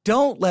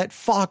don't let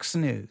Fox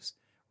News,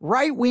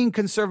 right-wing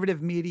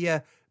conservative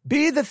media,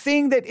 be the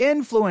thing that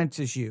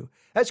influences you.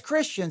 As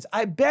Christians,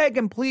 I beg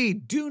and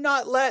plead, do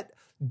not let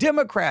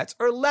Democrats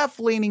or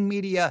left-leaning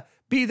media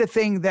be the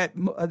thing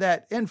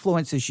that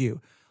influences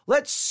you.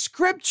 Let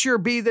Scripture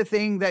be the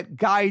thing that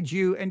guides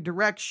you and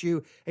directs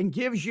you and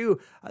gives you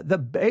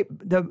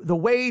the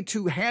way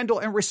to handle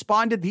and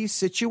respond to these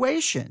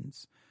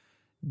situations.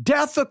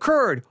 Death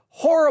occurred,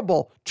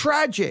 horrible,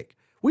 tragic.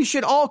 We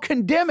should all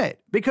condemn it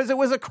because it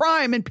was a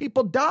crime and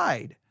people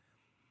died.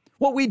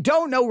 What we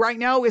don't know right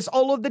now is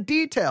all of the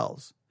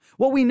details.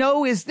 What we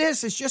know is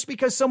this, is just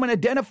because someone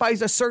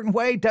identifies a certain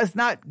way does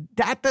not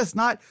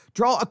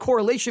draw a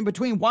correlation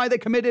between why they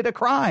committed a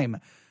crime.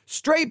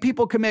 Straight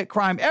people commit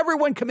crime.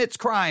 Everyone commits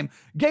crime.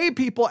 Gay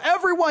people,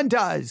 everyone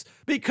does,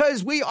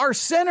 because we are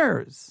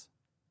sinners.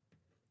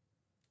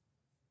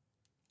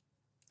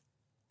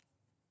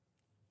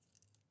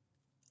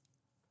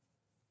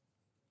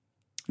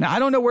 Now, I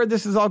don't know where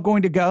this is all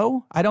going to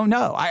go. I don't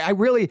know.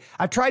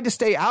 I've tried to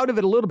stay out of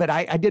it a little bit.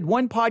 I did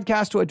one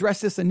podcast to address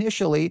this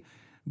initially,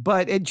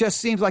 but it just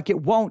seems like it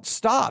won't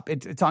stop.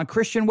 It's on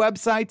Christian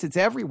websites. It's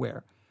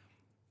everywhere.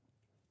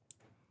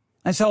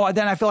 And so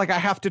then I feel like I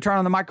have to turn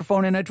on the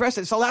microphone and address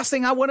it. It's the last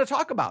thing I want to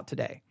talk about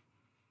today.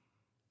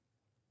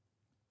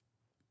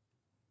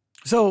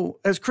 So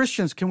as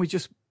Christians, can we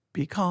just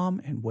be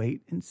calm and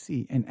wait and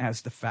see? And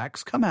as the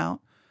facts come out,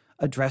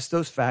 address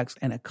those facts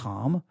in a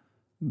calm,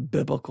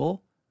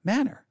 biblical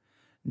manner,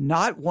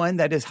 not one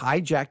that is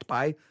hijacked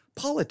by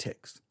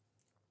politics,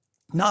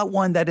 not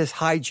one that is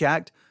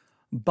hijacked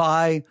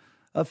by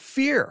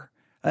fear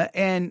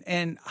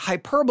and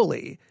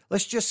hyperbole.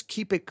 Let's just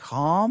keep it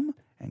calm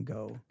and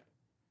go.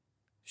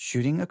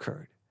 Shooting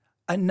occurred.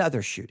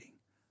 Another shooting.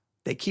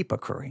 They keep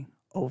occurring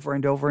over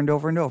and over and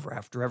over and over.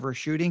 After every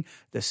shooting,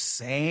 the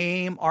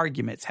same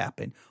arguments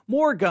happen.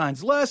 More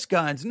guns, less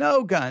guns,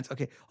 no guns.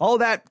 Okay, all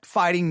that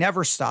fighting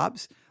never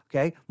stops.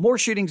 Okay, more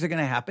shootings are going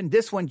to happen.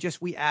 This one,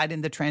 just we add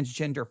in the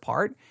transgender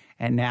part,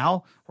 and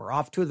now we're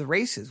off to the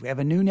races. We have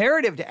a new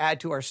narrative to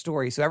add to our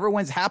story, so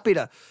everyone's happy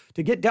to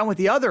get done with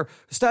the other.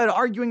 Instead of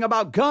arguing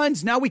about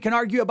guns, now we can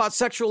argue about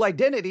sexual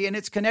identity and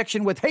its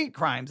connection with hate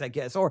crimes, I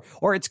guess, or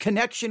its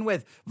connection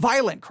with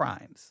violent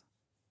crimes.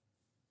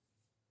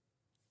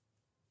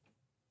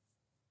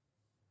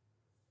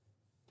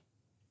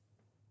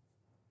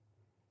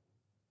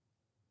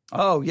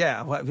 Oh,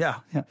 yeah. Well, yeah.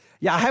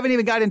 I haven't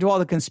even got into all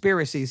the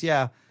conspiracies.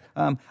 Yeah.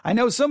 I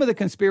know some of the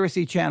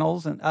conspiracy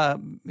channels, and I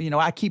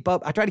try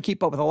to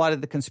keep up with a lot of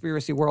the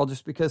conspiracy world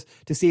just because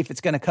to see if it's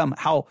going to come,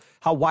 how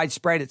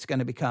widespread it's going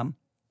to become.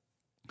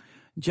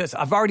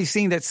 I've already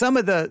seen that some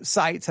of the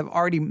sites have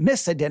already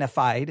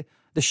misidentified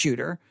the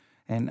shooter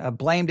and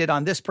blamed it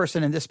on this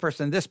person and this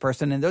person and this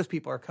person, and those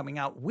people are coming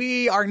out.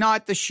 We are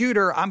not the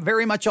shooter. I'm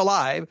very much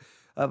alive.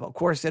 Of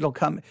course, it'll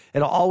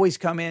always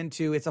come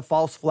into it's a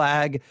false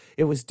flag.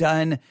 It was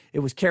done. It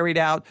was carried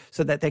out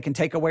so that they can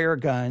take away our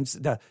guns.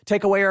 The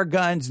take away our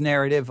guns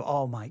narrative.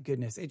 Oh, my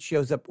goodness. It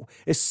shows up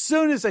as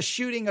soon as a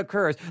shooting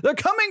occurs. They're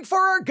coming for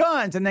our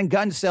guns. And then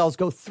gun sales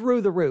go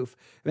through the roof.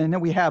 And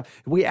then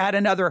we add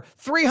another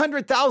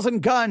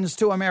 300,000 guns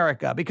to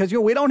America because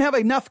we don't have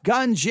enough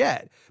guns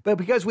yet, but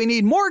because we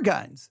need more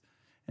guns.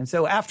 And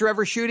so after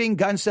every shooting,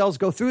 gun sales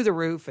go through the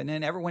roof, and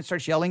then everyone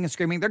starts yelling and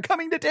screaming, they're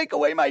coming to take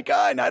away my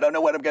gun. I don't know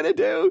what I'm going to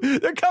do.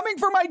 They're coming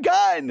for my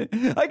gun.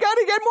 I got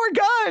to get more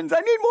guns. I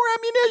need more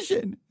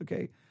ammunition.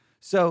 Okay.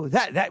 So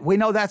that we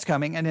know that's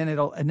coming, and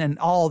then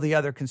all the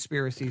other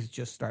conspiracies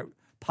just start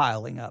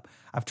piling up.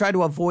 I've tried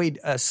to avoid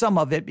some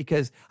of it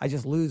because I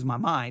just lose my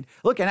mind.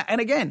 Look,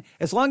 and again,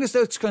 as long as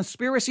those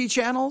conspiracy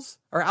channels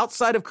are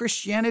outside of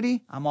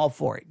Christianity, I'm all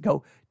for it.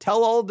 Go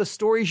tell all the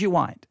stories you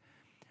want.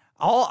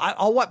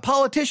 All what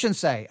politicians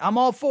say, I'm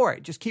all for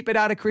it. Just keep it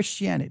out of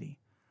Christianity.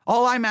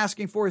 All I'm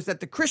asking for is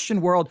that the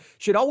Christian world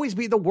should always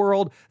be the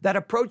world that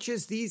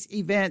approaches these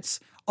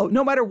events,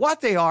 no matter what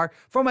they are,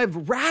 from a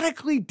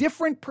radically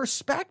different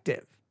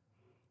perspective.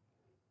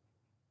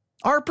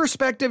 Our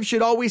perspective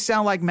should always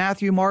sound like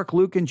Matthew, Mark,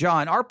 Luke, and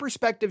John. Our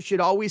perspective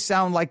should always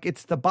sound like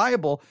it's the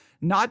Bible,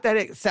 not that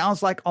it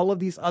sounds like all of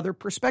these other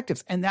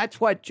perspectives. And that's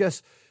what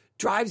just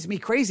drives me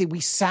crazy. We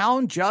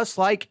sound just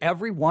like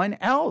everyone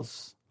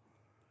else.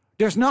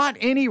 There's not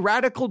any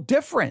radical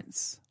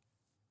difference.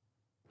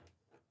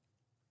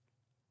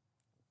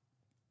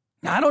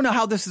 Now, I don't know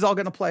how this is all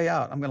going to play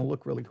out. I'm going to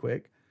look really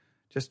quick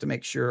just to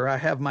make sure I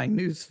have my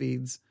news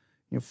feeds,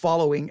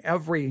 following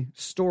every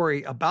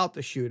story about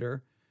the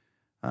shooter.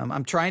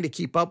 I'm trying to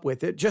keep up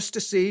with it just to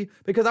see,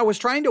 because I was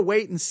trying to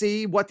wait and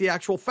see what the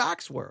actual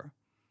facts were.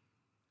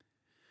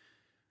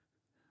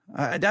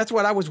 That's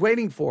what I was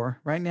waiting for.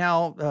 Right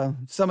now,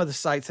 some of the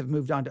sites have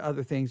moved on to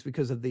other things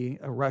because of the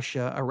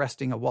Russia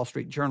arresting a Wall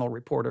Street Journal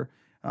reporter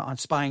on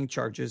spying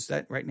charges.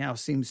 That right now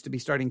seems to be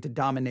starting to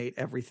dominate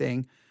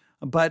everything.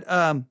 But,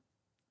 I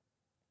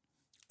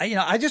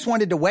just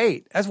wanted to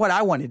wait. That's what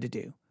I wanted to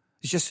do.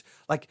 It's just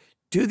like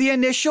do the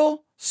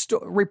initial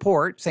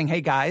report saying,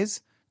 hey,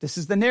 guys, this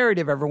is the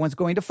narrative everyone's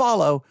going to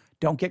follow.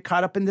 Don't get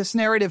caught up in this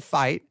narrative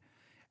fight.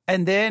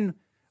 And then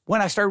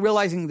when I started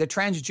realizing the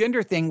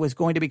transgender thing was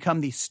going to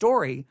become the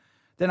story,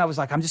 then I was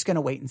like, I'm just going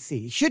to wait and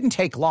see. It shouldn't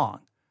take long.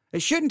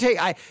 It shouldn't take,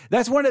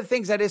 that's one of the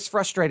things that is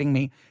frustrating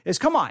me is,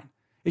 come on,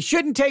 it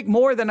shouldn't take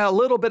more than a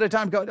little bit of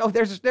time to go,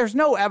 there's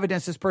no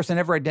evidence this person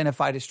ever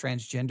identified as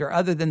transgender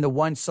other than the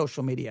one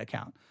social media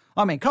account.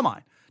 I mean, come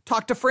on,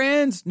 talk to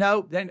friends.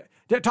 No, then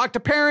talk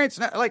to parents.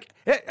 Like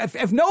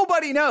if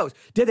nobody knows,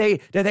 did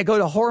they go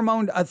to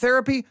hormone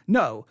therapy?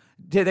 No.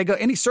 Did they go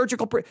any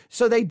surgical?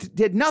 So they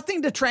did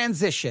nothing to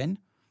transition.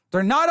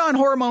 They're not on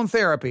hormone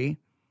therapy.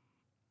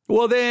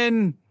 Well,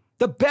 then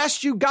the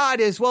best you got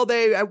is,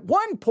 they, at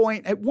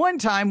one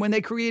time when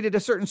they created a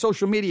certain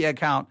social media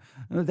account,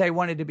 they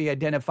wanted to be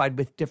identified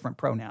with different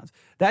pronouns.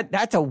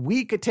 That's a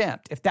weak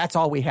attempt if that's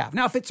all we have.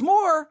 Now, if it's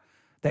more,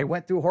 they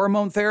went through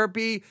hormone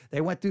therapy,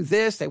 they went through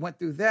this, they went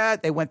through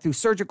that, they went through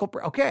surgical.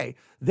 Okay,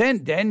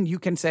 then you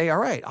can say, all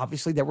right,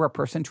 obviously they were a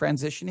person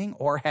transitioning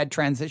or had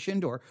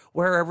transitioned or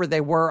wherever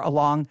they were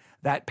along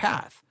that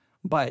path.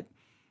 But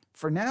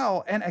for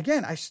now, and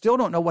again, I still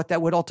don't know what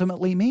that would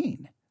ultimately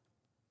mean.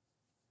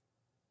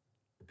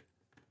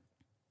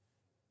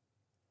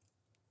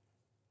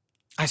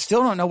 I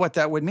still don't know what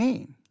that would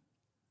mean.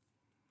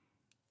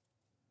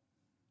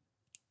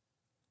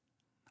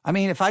 I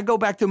mean, if I go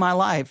back through my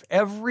life,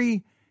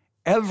 every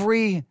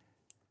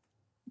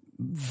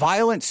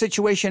violent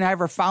situation I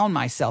ever found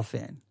myself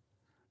in,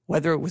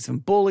 whether it was in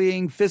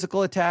bullying,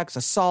 physical attacks,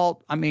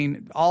 assault, I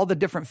mean, all the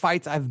different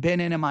fights I've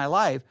been in my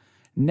life,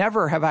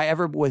 never have I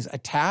ever was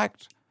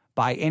attacked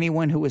by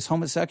anyone who was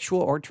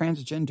homosexual or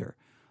transgender.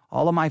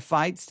 All of my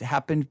fights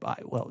happened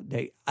by,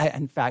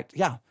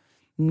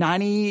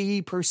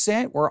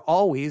 90% were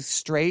always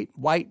straight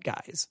white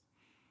guys.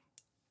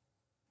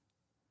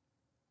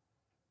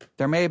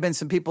 There may have been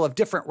some people of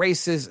different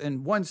races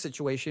in one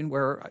situation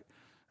where I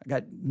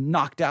got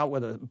knocked out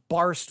with a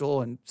bar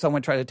stool and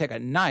someone tried to take a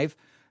knife.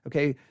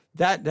 Okay,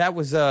 that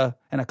was in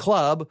a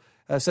club.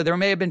 So there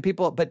may have been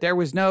people, but there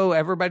was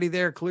everybody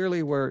there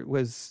clearly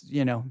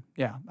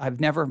I've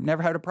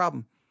never had a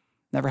problem.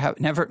 Never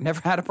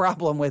had a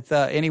problem with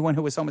anyone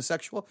who was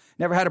homosexual.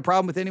 Never had a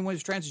problem with anyone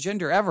who's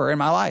transgender ever in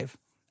my life,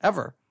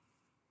 ever.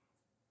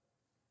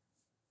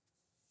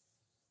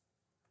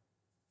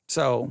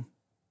 So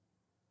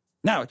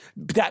now,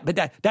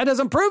 that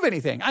doesn't prove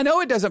anything. I know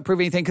it doesn't prove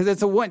anything because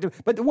it's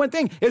but the one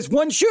thing is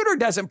one shooter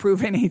doesn't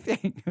prove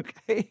anything.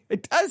 Okay,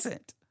 it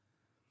doesn't.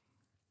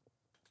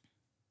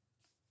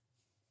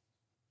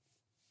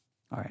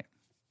 All right.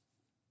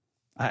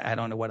 I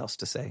don't know what else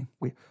to say.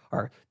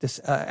 This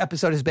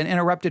episode has been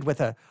interrupted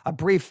with a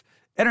brief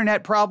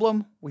internet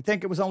problem. We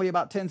think it was only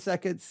about 10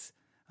 seconds.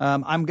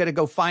 I'm going to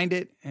go find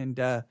it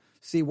and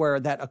see where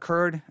that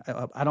occurred.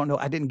 I don't know.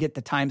 I didn't get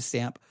the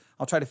timestamp.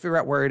 I'll try to figure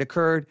out where it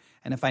occurred.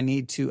 And if I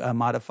need to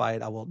modify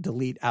it, I will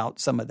delete out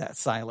some of that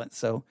silence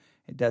so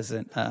it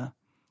doesn't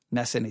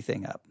mess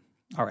anything up.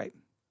 All right.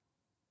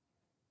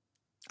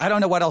 I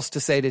don't know what else to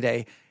say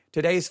today.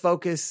 Today's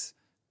focus,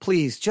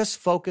 please just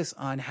focus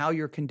on how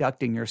you're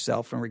conducting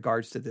yourself in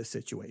regards to this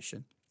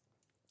situation.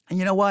 And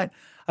you know what?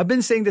 I've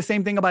been saying the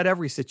same thing about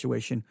every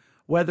situation,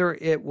 whether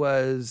it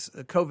was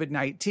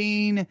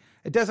COVID-19,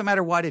 it doesn't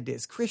matter what it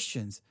is.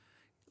 Christians,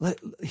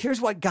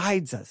 here's what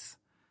guides us.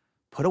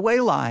 Put away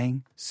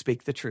lying,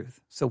 speak the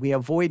truth. So we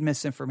avoid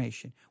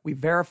misinformation. We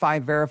verify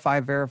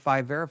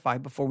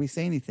before we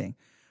say anything.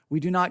 We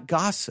do not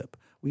gossip.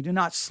 We do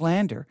not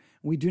slander.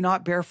 We do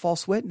not bear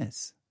false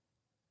witness.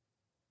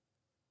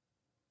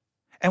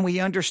 And we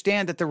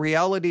understand that the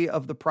reality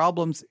of the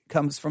problems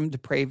comes from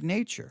depraved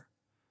nature.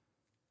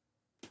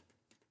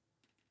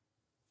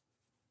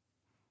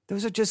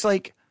 Those are just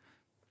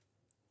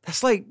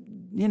that's like,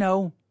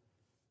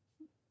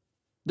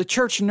 the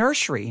church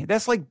nursery.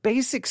 That's like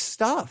basic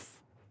stuff.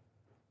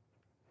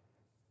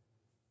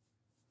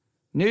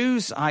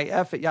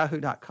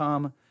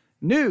 newsif@yahoo.com,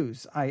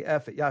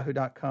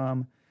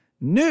 newsif@yahoo.com,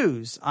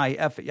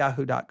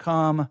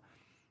 newsif@yahoo.com.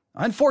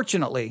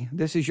 Unfortunately,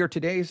 this is your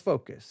today's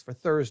focus for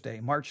Thursday,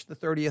 March the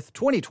 30th,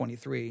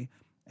 2023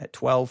 at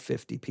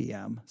 12:50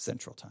 p.m.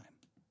 Central Time.